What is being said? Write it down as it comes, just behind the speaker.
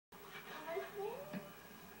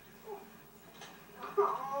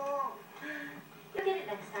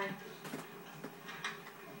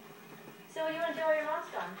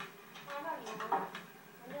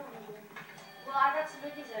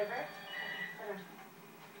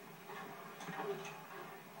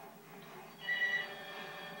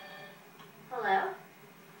Hello?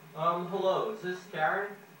 Hello, is this Karen?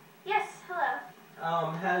 Yes, hello.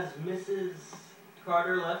 Has Mrs.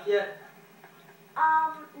 Carter left yet?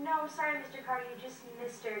 No, I'm sorry, Mr. Carter, you just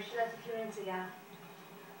missed her. She left a few minutes ago.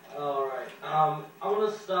 Alright, I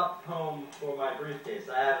want to stop home for my briefcase.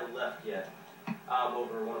 I haven't left yet.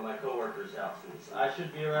 Over at one of my coworkers' houses. I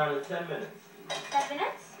should be around in 10 minutes. 10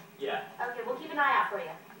 minutes? Yeah. Okay, we'll keep an eye out for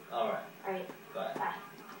you. Alright. Alright. Bye. Bye.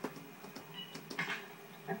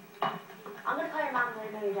 I'm gonna call your mom and let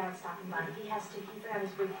her know your dad's stopping by. He forgot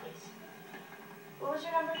his briefcase. What was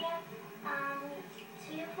your number again?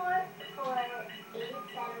 2448799.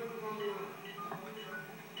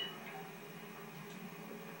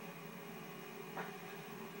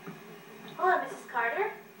 Hello, Mrs.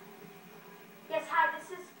 Carter? Yes, hi, this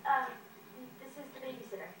is the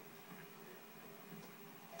babysitter.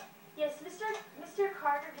 Yes, Mr.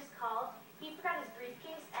 Carter just called. He forgot his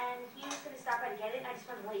briefcase, and he was going to stop by to get it, and I just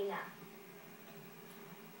wanted to let you know.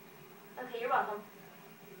 Okay, you're welcome.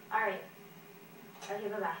 All right. Okay,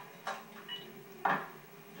 bye-bye.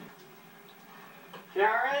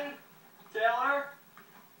 Karen? Taylor?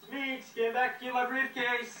 It's me. Just came back to get my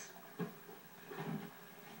briefcase.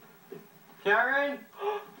 Karen?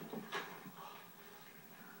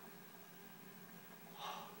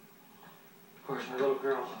 Where's my little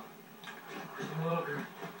girl? Where's my little girl?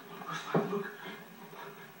 Where's my little girl?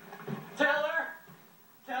 Taylor?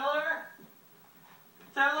 Taylor?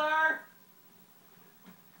 Taylor?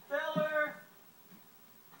 Taylor?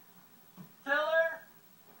 Taylor?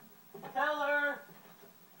 Taylor?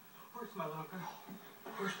 Where's my little girl?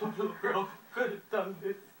 Where's my little girl? Could have done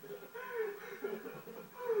this.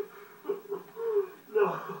 No.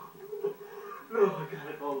 No, I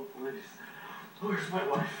gotta call the police. Where's my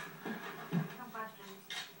wife? No questions.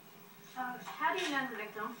 How do you know the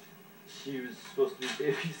victim? She was supposed to be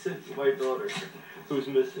babysitting my daughter, who's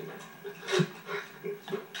missing.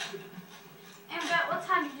 And about what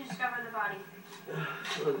time did you discover the body?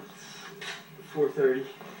 4:30.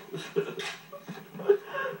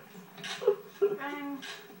 And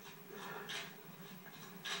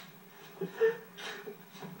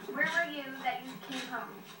where were you that you came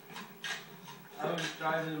home? I was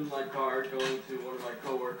driving in my car going to one of my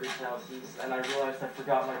coworkers' houses, and I realized I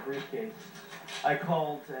forgot my briefcase. I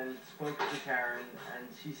called and spoke to Karen, and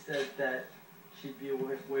she said that she'd be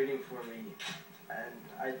waiting for me. And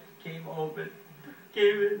I came home and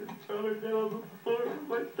came in and found her down on the floor with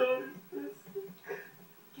my daughter's missing.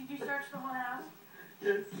 Did you search the whole house?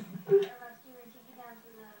 Yes. Arrest you and take you down to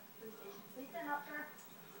the police station. Please stand up, sir.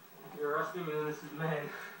 You're arresting an innocent man.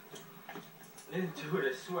 I didn't do it,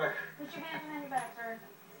 I swear. Put your hands behind your back, sir.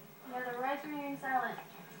 You have the right to remain silent.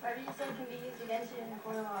 Whatever you say can be used against you in a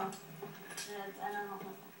court of law. And I don't know.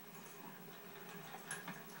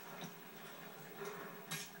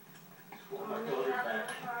 Just want my daughter back.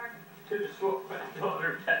 I just want my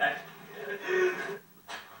daughter back.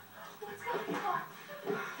 What's going on?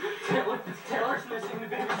 Taylor's missing the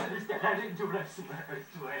babysitter's dad. I didn't do it, I swear,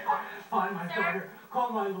 I swear. Find my daughter. Call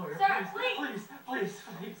my lawyer. Sir, please.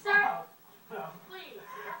 Please. Sir. No. Please.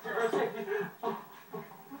 Taylor, take me.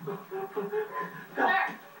 Sir.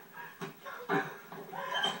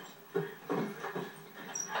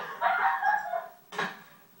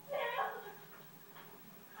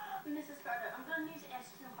 Mrs. Carter, I'm going to need to ask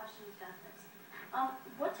you some questions about this.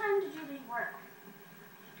 What time did you leave work?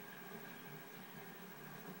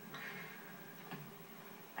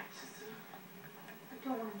 I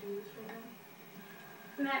don't want to do this right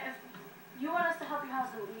now. Matt, if you want us to help your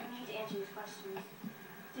husband, you need to answer these questions.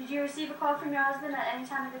 Did you receive a call from your husband at any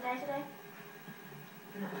time of the day today?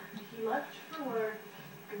 He left for work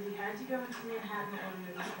because he had to go into Manhattan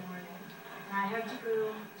earlier this morning. And I had to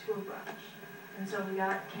go to a brunch. And so we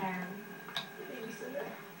got Karen, the babysitter.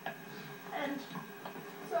 And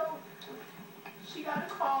so she got a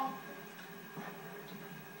call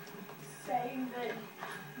saying that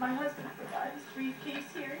my husband forgot his briefcase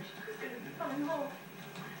here and she was going to be coming home.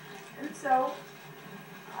 And so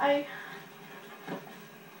I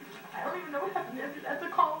don't even know what happened after that. The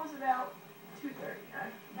call was about 2:30.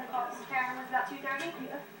 The call from Karen was about 2:30?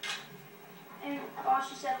 Yeah, And all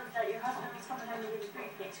she said was that your husband was coming home to leave his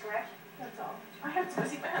briefcase, correct? that's all. I have to go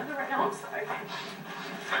see my husband right now. I'm sorry.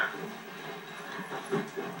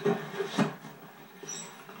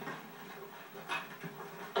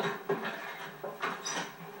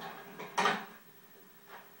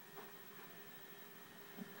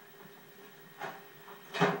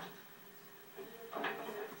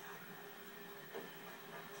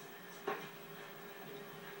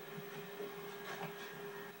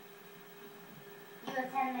 You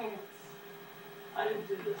have 10 minutes. I didn't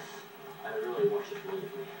do this. I really want you to believe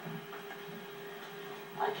me.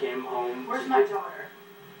 I came home. Where's my daughter?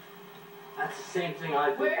 That's the same thing I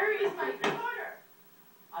did. Where is my daughter?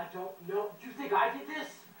 I don't know. You think I did this?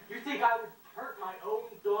 You think I would hurt my own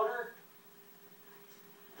daughter?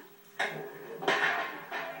 Sir,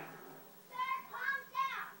 calm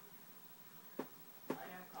down. I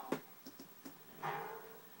am calm.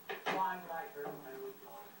 Why would I hurt my own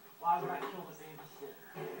daughter? Why would I kill the babysitter?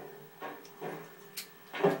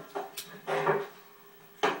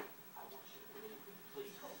 I want you to believe me,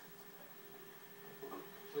 please.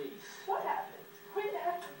 Please. What happened? When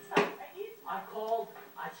happened? I need I called,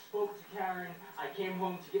 I spoke to Karen, I came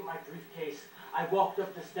home to get my briefcase. I walked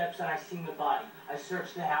up the steps and I seen the body. I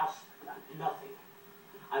searched the house, nothing.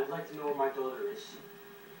 I'd like to know where my daughter is.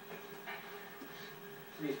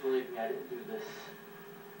 Please believe me, I didn't do this.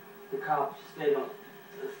 The cops, they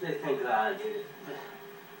think that I did it.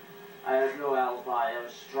 I have no alibi. I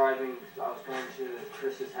was going to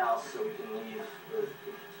Chris's house so we can leave.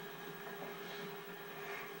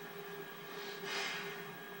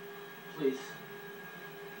 Please.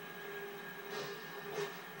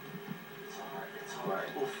 It's alright.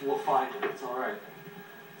 We'll find her. It's alright.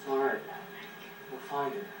 It's alright. We'll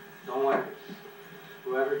find her. Don't worry.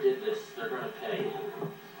 Whoever did this, they're gonna pay.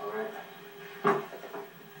 Alright?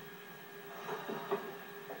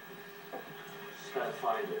 Just gotta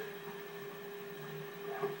find her.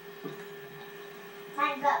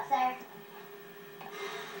 Time's up, sir.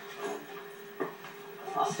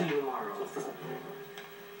 I'll see you tomorrow.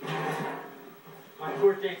 My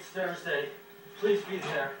court date's Thursday. Please be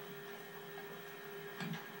there.